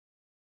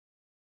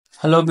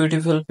Hello,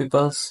 beautiful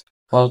peoples.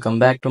 Welcome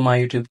back to my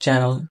YouTube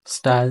channel,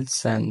 Style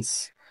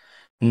Sense.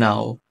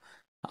 Now,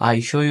 I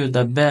show you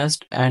the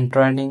best and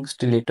trending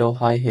stiletto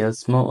high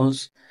heels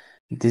moves.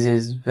 This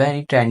is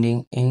very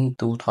trending in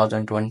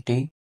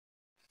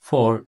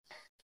 2024.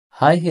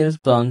 High heels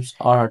pumps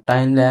are a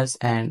timeless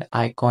and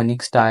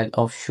iconic style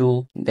of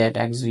shoe that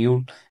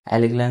exude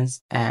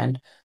elegance and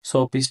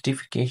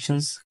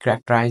sophistications,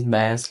 characterized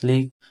by a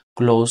sleek,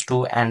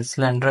 closed-toe and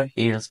slender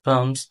heels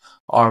pumps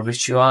or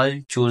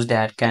visual shoes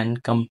that can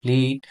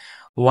complete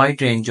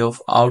wide range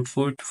of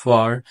outfit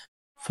for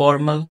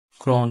formal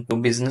grown to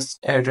business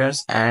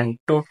areas and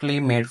totally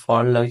made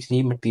for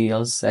luxury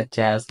materials such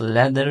as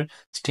leather,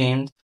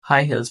 steamed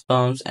high heels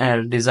pumps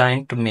are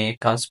designed to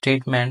make a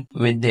statement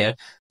with their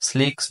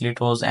sleek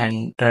slitos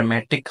and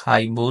dramatic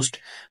high boost.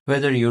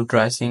 Whether you're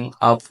dressing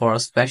up for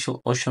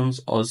special occasions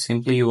or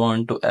simply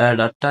want to add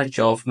a touch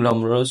of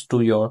glamorous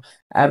to your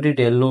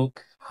everyday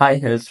look, high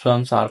heels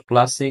firms are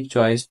classic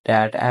choice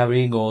that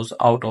every goes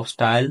out of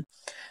style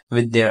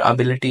with their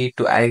ability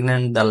to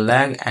augment the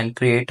leg and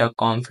create a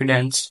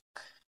confidence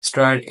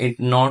stride. It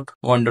not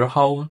wonder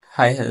how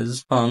high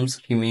heels firms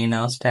remain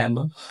a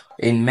staple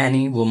in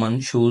many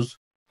women's shoes.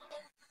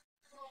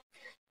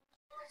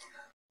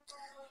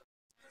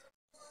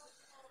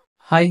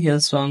 High heel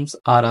swans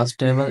are a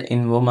staple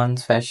in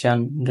women's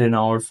fashion,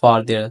 renowned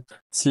for their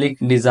sleek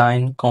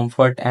design,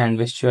 comfort, and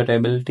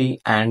vesturability,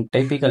 and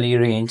typically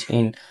range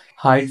in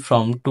height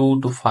from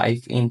 2 to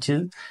 5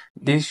 inches.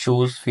 These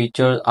shoes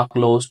feature a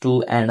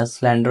closed-toe and a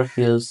slender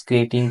heels,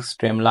 creating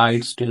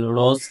streamlined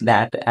stilettos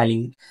that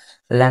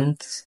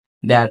lengths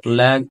that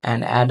leg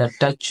and add a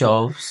touch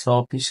of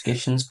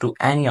sophistication to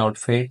any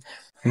outfit.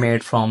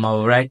 Made from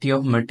a variety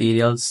of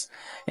materials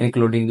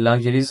including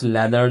luxuries,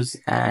 leathers,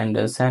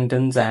 and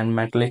satins and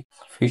metallic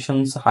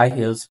fusions. High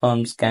heels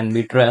pumps can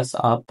be dressed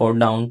up or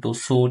down to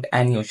suit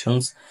any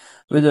occasions,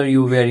 whether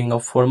you're wearing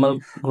a formal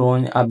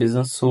gown, a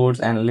business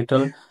suit, and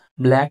little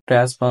black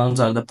dress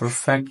pumps are the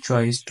perfect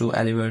choice to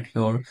elevate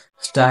your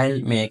style,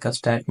 make a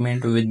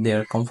statement with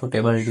their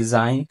comfortable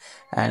design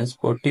and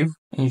sportive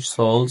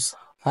insoles.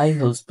 High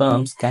heels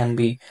pumps can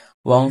be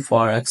worn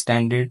for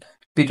extended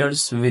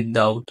periods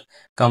without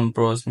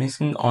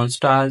compromising on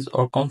styles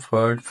or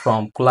comfort.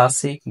 From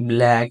classic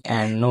black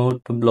and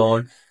nude to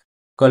bold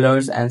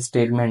colors and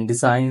statement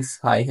designs,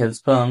 high heel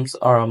pumps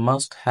are a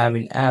must-have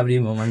in every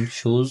woman's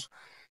shoes.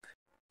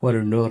 What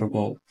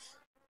adorable!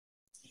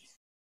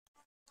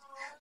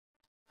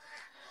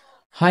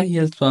 High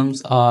heel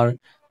pumps are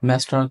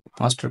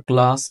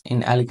masterclass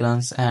in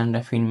elegance and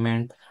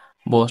refinement,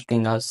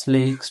 boasting a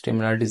sleek,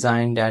 similar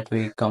design that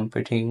we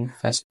competing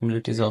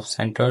flexibilities of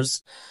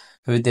centers.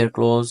 With their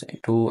close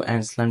to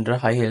and slender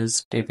high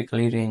heels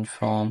typically range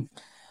from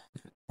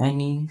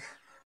any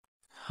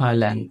high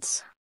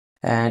lengths.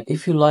 And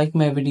if you like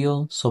my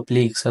video, so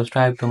please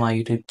subscribe to my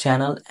YouTube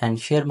channel and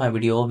share my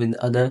video with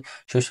other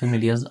social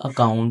media's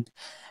account.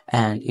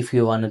 And if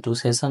you wanted to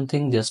say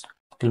something, just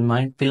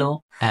comment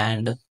below.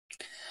 And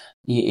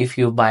if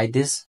you buy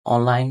this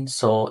online,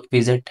 so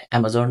visit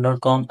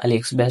Amazon.com,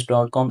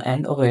 AliExpress.com,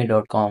 and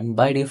Away.com.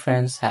 Bye, dear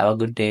friends. Have a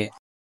good day.